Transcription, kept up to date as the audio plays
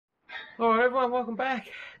Alright everyone, welcome back.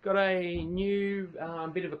 Got a new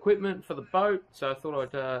bit of equipment for the boat, so I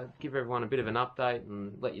thought I'd give everyone a bit of an update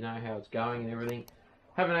and let you know how it's going and everything.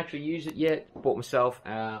 Haven't actually used it yet. Bought myself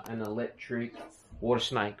an electric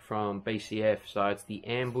Watersnake from BCF, so it's the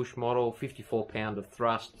Ambush model, 54 pound of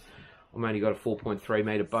thrust. I've only got a 4.3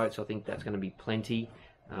 metre boat, so I think that's going to be plenty.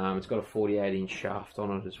 It's got a 48-inch shaft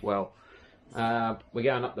on it as well. We're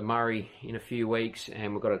going up the Murray in a few weeks,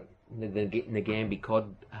 and we've got the Nagambie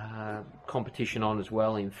Cod competition on as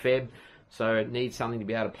well in Feb, so it needs something to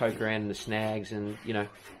be able to poke around in the snags and, you know,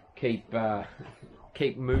 keep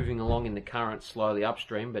moving along in the current slowly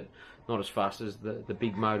upstream, but not as fast as the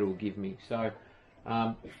big motor will give me. So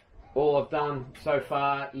all I've done so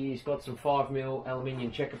far is got some 5mm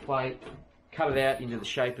aluminium checker plate, cut it out into the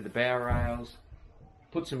shape of the bow rails,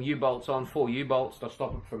 put some U-bolts on, 4 U-bolts to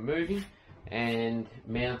stop it from moving, and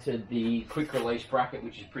mounted the quick release bracket,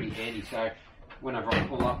 which is pretty handy, so whenever I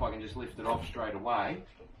pull up I can just lift it off straight away.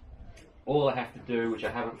 All I have to do, which I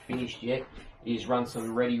haven't finished yet, is run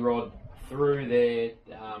some ready rod through there,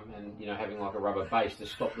 and, you know, having like a rubber base to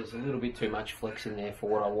stop. There's a little bit too much flex in there for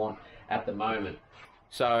what I want at the moment.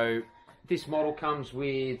 So this model comes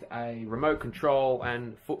with a remote control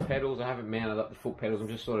and foot pedals. I haven't mounted up the foot pedals. I'm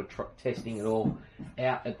just sort of testing it all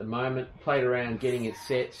out at the moment. Played around getting it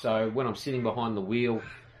set, so when I'm sitting behind the wheel,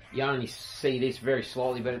 you only see this very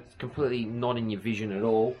slightly, but it's completely not in your vision at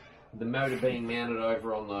all. The motor being mounted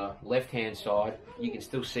over on the left-hand side, you can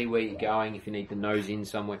still see where you're going if you need to nose in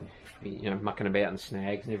somewhere, you know, mucking about in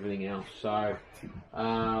snags and everything else. So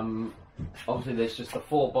obviously there's just the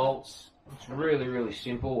 4 bolts. It's really, really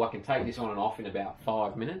simple. I can take this on and off in about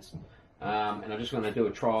 5 minutes. And I'm just going to do a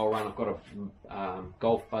trial run. I've got a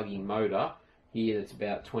golf buggy motor here that's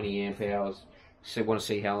about 20 amp hours. So I want to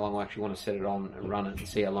see how long I actually want to set it on and run it and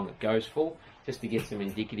see how long it goes for, just to get some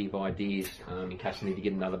indicative ideas in case I need to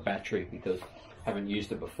get another battery, because I haven't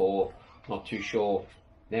used it before, not too sure.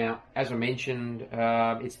 Now, as I mentioned,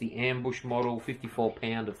 it's the Ambush model, 54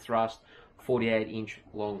 pound of thrust, 48-inch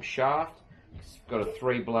long shaft. It's got a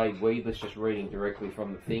 3-blade weedless, just reading directly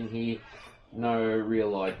from the thing here. No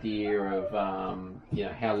real idea of you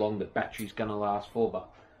know, how long the battery's going to last for, but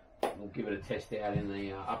we'll give it a test out in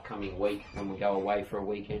the upcoming week when we go away for a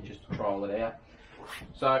weekend just to trial it out.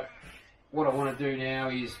 So what I want to do now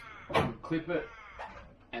is clip it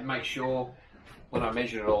and make sure when I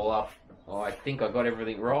measure it all up, I think I got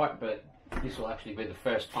everything right, but this will actually be the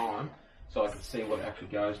first time so I can see what it actually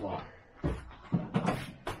goes like.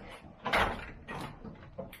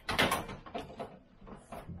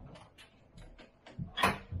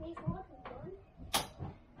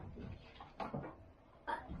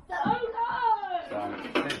 So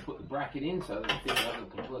let's put the bracket in so the thing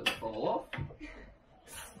doesn't completely fall off.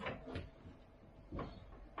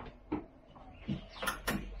 There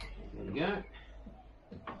we go.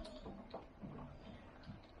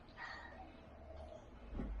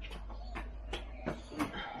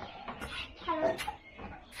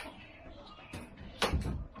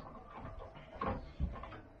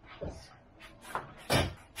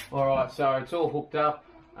 Alright, so it's all hooked up.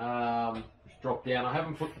 Just drop down. I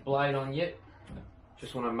haven't put the blade on yet.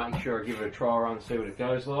 Just want to make sure I give it a trial run, see what it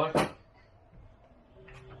goes like.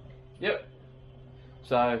 Yep.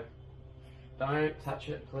 So don't touch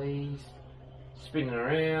it, please. Spin it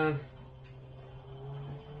around.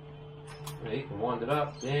 You can wind it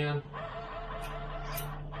up, down.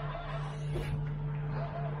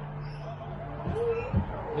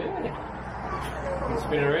 Yeah. You can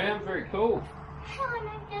spin around, very cool. How on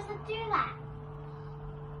earth does it do that?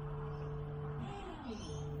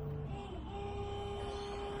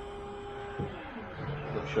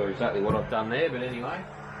 Not sure exactly what I've done there, but anyway,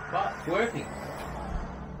 but it's working.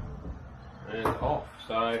 And off,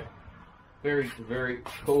 so very, very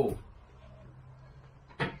cool.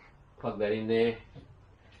 Plug that in there.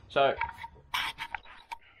 So,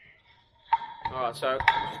 alright, so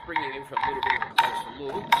just bring it in for a little bit of a closer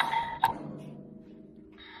look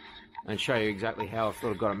and show you exactly how I've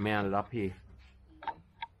sort of got it mounted up here.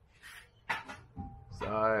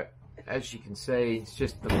 So, as you can see, it's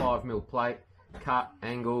just the 5mm plate, cut,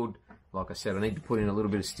 angled. Like I said, I need to put in a little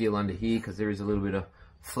bit of steel under here because there is a little bit of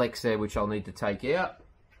flex there which I'll need to take out.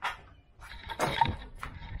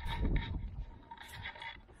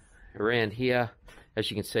 Around here, as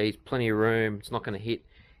you can see, plenty of room. It's not going to hit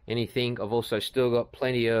anything. I've also still got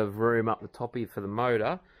plenty of room up the top here for the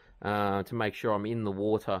motor to make sure I'm in the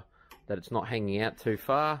water, that it's not hanging out too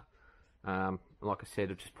far. Like I said,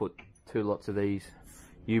 I've just put 2 lots of these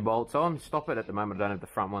U-bolts on. Stop it. At the moment I don't have the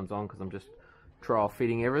front ones on because I'm just trial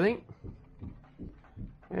fitting everything.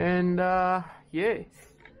 And yeah,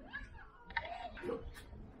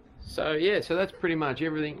 So yeah, so that's pretty much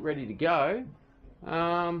everything ready to go.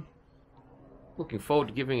 Looking forward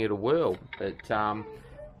to giving it a whirl. But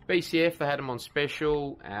BCF, they had them on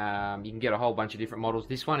special. You can get a whole bunch of different models.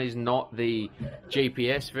 This one is not the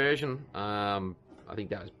GPS version. I think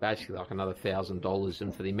that was basically like another $1,000,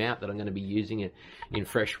 and for the amount that I'm going to be using it in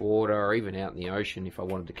fresh water or even out in the ocean, if I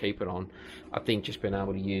wanted to keep it on, I think just being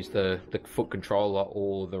able to use the foot controller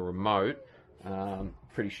or the remote,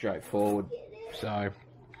 pretty straightforward. So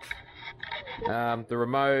the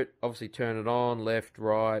remote, obviously turn it on, left,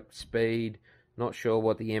 right, speed. Not sure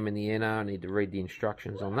what the M and the N are. I need to read the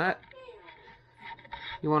instructions on that.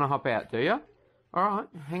 You want to hop out, do you? Alright,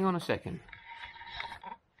 hang on a second.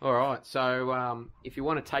 Alright, so if you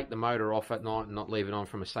want to take the motor off at night and not leave it on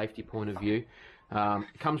from a safety point of view,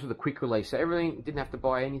 it comes with a quick release. So everything, didn't have to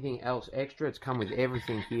buy anything else extra. It's come with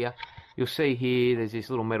everything here. You'll see here, there's this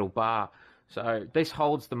little metal bar. So this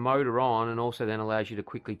holds the motor on and also then allows you to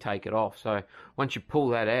quickly take it off. So once you pull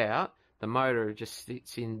that out, the motor just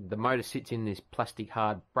sits in, this plastic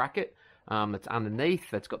hard bracket that's underneath,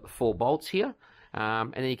 that's got the 4 bolts here.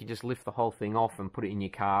 And then you can just lift the whole thing off and put it in your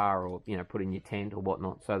car, or put it in your tent or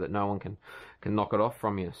whatnot, so that no one can knock it off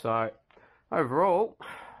from you. So overall,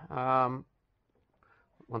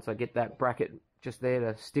 once I get that bracket just there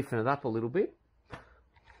to stiffen it up a little bit,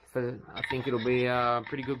 I think it'll be a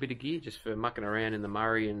pretty good bit of gear just for mucking around in the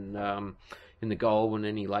Murray and in the Gold and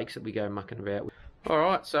any lakes that we go mucking about with.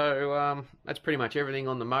 Alright, so that's pretty much everything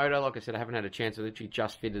on the motor. Like I said, I haven't had a chance. I literally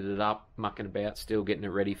just fitted it up, mucking about, still getting it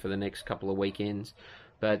ready for the next couple of weekends.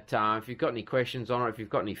 But if you've got any questions on it, if you've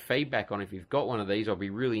got any feedback on it, if you've got one of these, I'll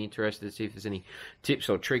be really interested to see if there's any tips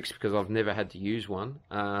or tricks, because I've never had to use one.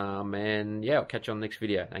 And yeah, I'll catch you on the next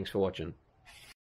video. Thanks for watching.